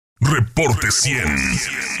Reporte 100.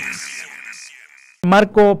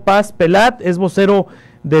 Marco Paz Pellat es vocero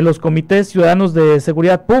de los Comités Ciudadanos de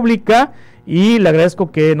Seguridad Pública y le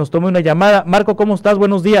agradezco que nos tome una llamada. Marco, ¿cómo estás?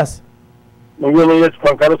 Buenos días. Muy buenos días,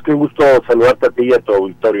 Juan Carlos, qué gusto saludarte a ti y a tu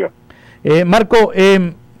auditorio. Marco,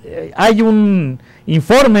 hay un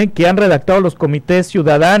informe que han redactado los comités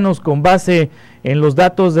ciudadanos con base en los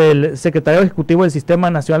datos del Secretario Ejecutivo del Sistema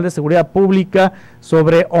Nacional de Seguridad Pública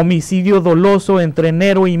sobre homicidio doloso entre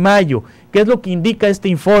enero y mayo. ¿Qué es lo que indica este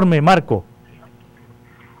informe, Marco?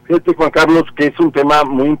 Fíjate, Juan Carlos, que es un tema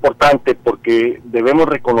muy importante porque debemos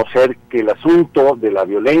reconocer que el asunto de la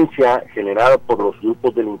violencia generada por los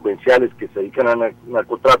grupos delincuenciales que se dedican al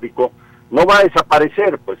narcotráfico no va a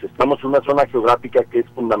desaparecer, pues estamos en una zona geográfica que es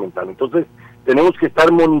fundamental. Entonces, tenemos que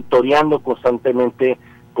estar monitoreando constantemente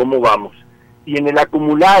cómo vamos. Y en el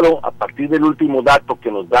acumulado, a partir del último dato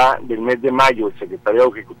que nos da del mes de mayo el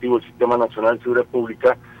Secretariado Ejecutivo del Sistema Nacional de Seguridad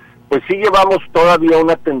Pública, pues sí llevamos todavía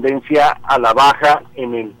una tendencia a la baja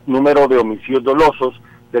en el número de homicidios dolosos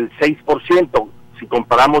del 6%, si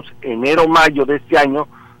comparamos enero-mayo de este año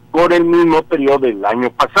con el mismo periodo del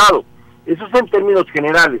año pasado. Eso es en términos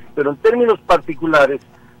generales, pero en términos particulares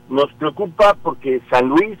nos preocupa porque San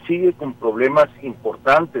Luis sigue con problemas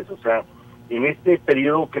importantes. O sea, en este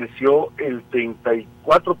periodo creció el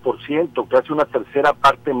 34%, casi una tercera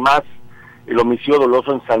parte más el homicidio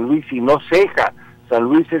doloso en San Luis, y no ceja. San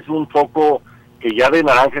Luis es un foco que ya de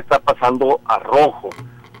naranja está pasando a rojo.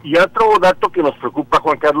 Y otro dato que nos preocupa,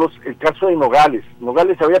 Juan Carlos, el caso de Nogales.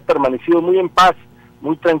 Nogales había permanecido muy en paz,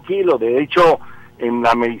 muy tranquilo. De hecho, en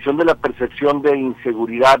la medición de la percepción de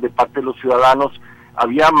inseguridad de parte de los ciudadanos,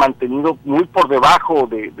 había mantenido muy por debajo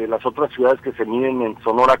de las otras ciudades que se miden en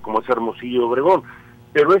Sonora, como es Hermosillo y Obregón.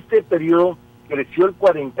 Pero este periodo creció el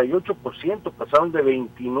 48%, pasaron de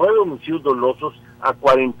 29 homicidios dolosos a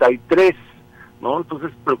 43, ¿no?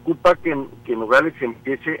 Entonces preocupa que Nogales se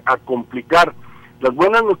empiece a complicar. Las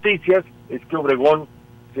buenas noticias es que Obregón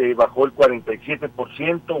se bajó el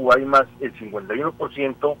 47%, Guaymas el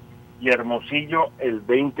 51% y Hermosillo el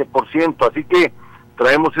 20%, así que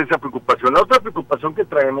traemos esa preocupación. La otra preocupación que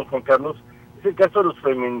traemos, Juan Carlos, es el caso de los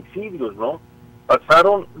feminicidios, ¿no?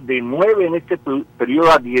 Pasaron de 9 en este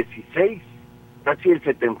periodo a 16, casi el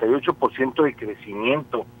 78% de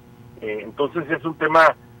crecimiento. Entonces es un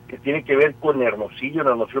tema que tiene que ver con Hermosillo. En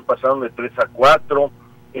Hermosillo pasaron de 3 a 4,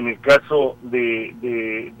 en el caso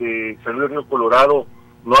de San Luis Río Colorado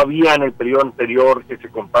no había en el periodo anterior que se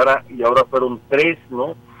compara y ahora fueron 3,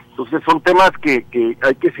 ¿no? Entonces son temas que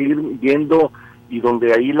hay que seguir viendo y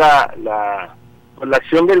donde ahí la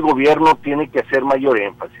acción del gobierno tiene que hacer mayor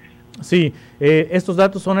énfasis. Sí, estos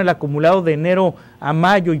datos son el acumulado de enero a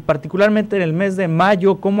mayo y particularmente en el mes de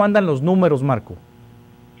mayo. ¿Cómo andan los números, Marco?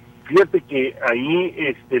 Fíjate que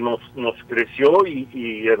ahí nos creció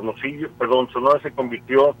y Hermosillo, Sonora se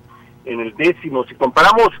convirtió en el 10º. Si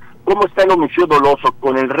comparamos cómo está el homicidio doloso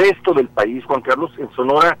con el resto del país, Juan Carlos, en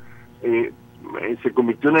Sonora se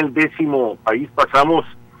convirtió en el 10º país. Pasamos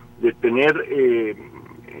de tener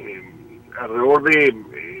alrededor de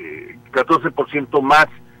 14% más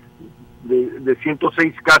de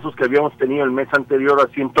 106 casos que habíamos tenido el mes anterior a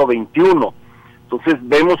 121. Entonces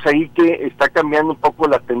vemos ahí que está cambiando un poco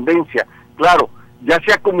la tendencia. Claro, ya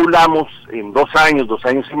si acumulamos en 2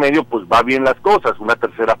 años y medio, pues va bien las cosas, una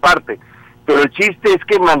tercera parte. Pero el chiste es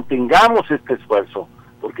que mantengamos este esfuerzo,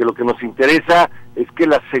 porque lo que nos interesa es que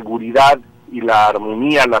la seguridad y la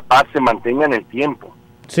armonía, la paz se mantengan en el tiempo.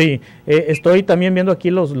 Sí, estoy también viendo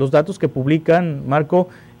aquí los datos que publican, Marco.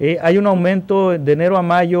 Hay un aumento de enero a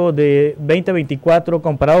mayo de 2024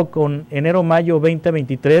 comparado con enero-mayo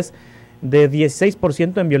 2023 de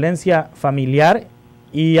 16% en violencia familiar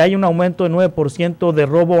y hay un aumento de 9% de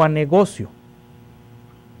robo a negocio.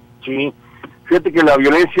 Sí, fíjate que la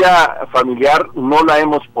violencia familiar no la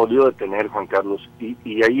hemos podido detener, Juan Carlos,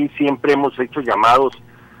 y ahí siempre hemos hecho llamados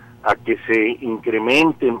a que se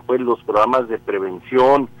incrementen pues los programas de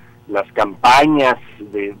prevención, las campañas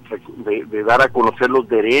de dar a conocer los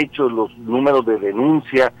derechos, los números de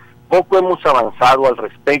denuncia. Poco hemos avanzado al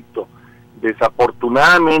respecto.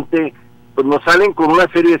 Desafortunadamente, pues nos salen con una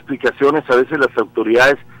serie de explicaciones a veces las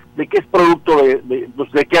autoridades de que es producto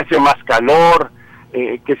de que hace más calor,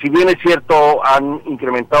 que si bien es cierto han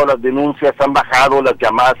incrementado las denuncias, han bajado las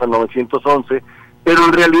llamadas al 911, pero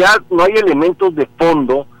en realidad no hay elementos de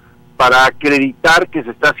fondo para acreditar que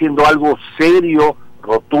se está haciendo algo serio,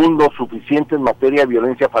 rotundo, suficiente en materia de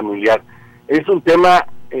violencia familiar. Es un tema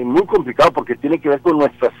muy complicado porque tiene que ver con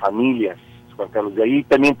nuestras familias, Juan Carlos. De ahí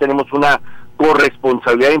también tenemos una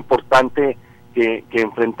corresponsabilidad importante que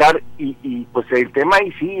enfrentar y pues el tema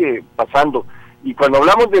ahí sigue pasando. Y cuando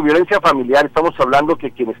hablamos de violencia familiar, estamos hablando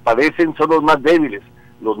que quienes padecen son los más débiles,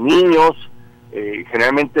 los niños,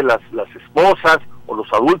 generalmente las esposas o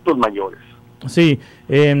los adultos mayores. Sí,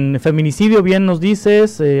 en feminicidio, bien nos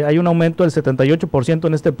dices, hay un aumento del 78%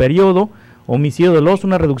 en este periodo, homicidio doloso,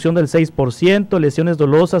 una reducción del 6%, lesiones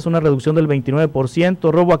dolosas, una reducción del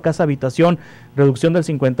 29%, robo a casa habitación, reducción del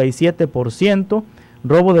 57%,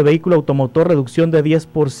 robo de vehículo automotor, reducción de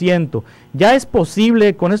 10%. ¿Ya es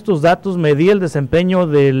posible con estos datos medir el desempeño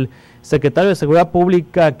del secretario de Seguridad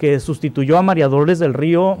Pública que sustituyó a María Dolores del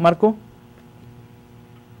Río, Marco?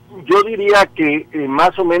 Yo diría que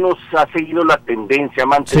más o menos ha seguido la tendencia, ha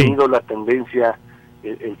mantenido la tendencia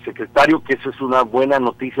el secretario, que eso es una buena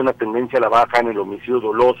noticia, una tendencia a la baja en el homicidio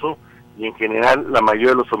doloso y en general la mayoría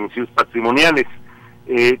de los homicidios patrimoniales.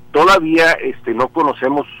 Todavía no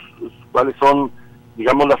conocemos cuáles son,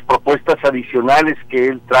 digamos, las propuestas adicionales que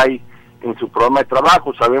él trae en su programa de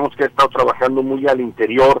trabajo. Sabemos que ha estado trabajando muy al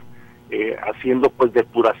interior, haciendo pues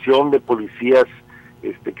depuración de policías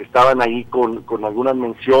que estaban ahí con algunas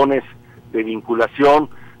menciones de vinculación.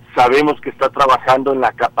 Sabemos que está trabajando en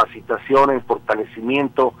la capacitación, en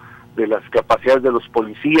fortalecimiento de las capacidades de los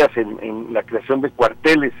policías, en la creación de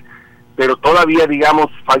cuarteles, pero todavía, digamos,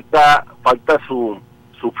 falta su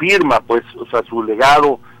firma, pues, o sea, su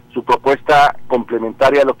legado, su propuesta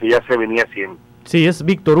complementaria a lo que ya se venía haciendo. Sí, es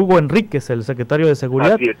Víctor Hugo Enríquez, el secretario de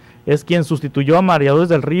Seguridad, es quien sustituyó a María Dolores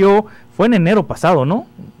del Río, fue en enero pasado, ¿no?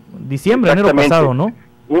 Diciembre, enero pasado, ¿no?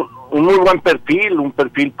 Un muy buen perfil, un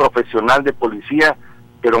perfil profesional de policía,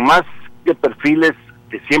 pero más que perfiles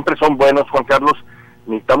que siempre son buenos, Juan Carlos,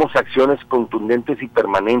 necesitamos acciones contundentes y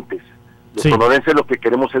permanentes. Los sonorenses lo que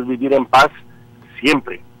queremos es vivir en paz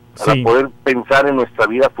siempre, para poder pensar en nuestra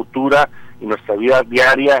vida futura y nuestra vida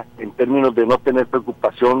diaria en términos de no tener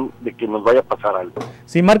preocupación de que nos vaya a pasar algo.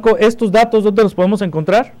 Sí, Marco, ¿estos datos dónde los podemos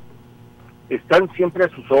encontrar? Están siempre a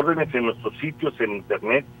sus órdenes en nuestros sitios en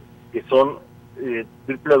internet, que son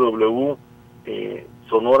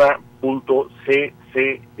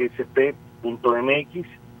www.sonora.ccsp.mx.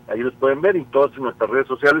 Ahí los pueden ver, y todas nuestras redes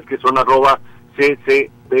sociales, que son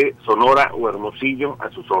 @CCSP Sonora o Hermosillo, a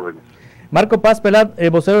sus órdenes. Marco Paz Pellat,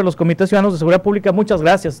 vocero de los Comités Ciudadanos de Seguridad Pública, muchas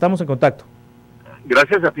gracias, estamos en contacto.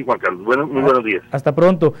 Gracias a ti, Juan Carlos. Muy buenos días. Hasta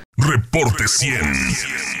pronto. Reporte 100.